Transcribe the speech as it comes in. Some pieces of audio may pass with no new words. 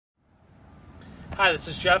Hi, this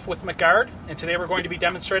is Jeff with McGard, and today we're going to be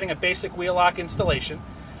demonstrating a basic wheel lock installation.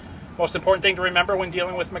 Most important thing to remember when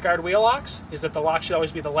dealing with McGard wheel locks is that the lock should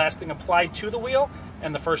always be the last thing applied to the wheel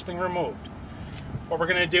and the first thing removed. What we're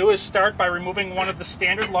going to do is start by removing one of the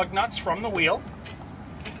standard lug nuts from the wheel.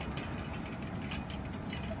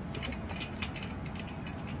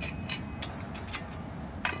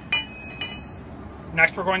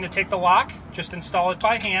 Next, we're going to take the lock, just install it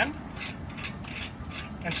by hand,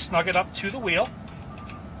 and snug it up to the wheel.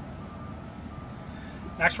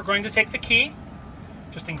 Next, we're going to take the key,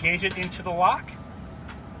 just engage it into the lock,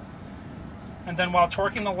 and then while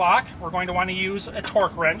torquing the lock, we're going to want to use a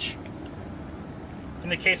torque wrench. In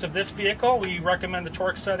the case of this vehicle, we recommend the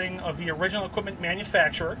torque setting of the original equipment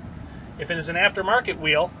manufacturer. If it is an aftermarket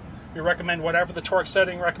wheel, we recommend whatever the torque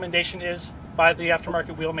setting recommendation is by the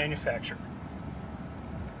aftermarket wheel manufacturer.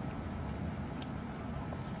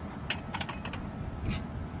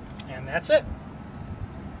 And that's it.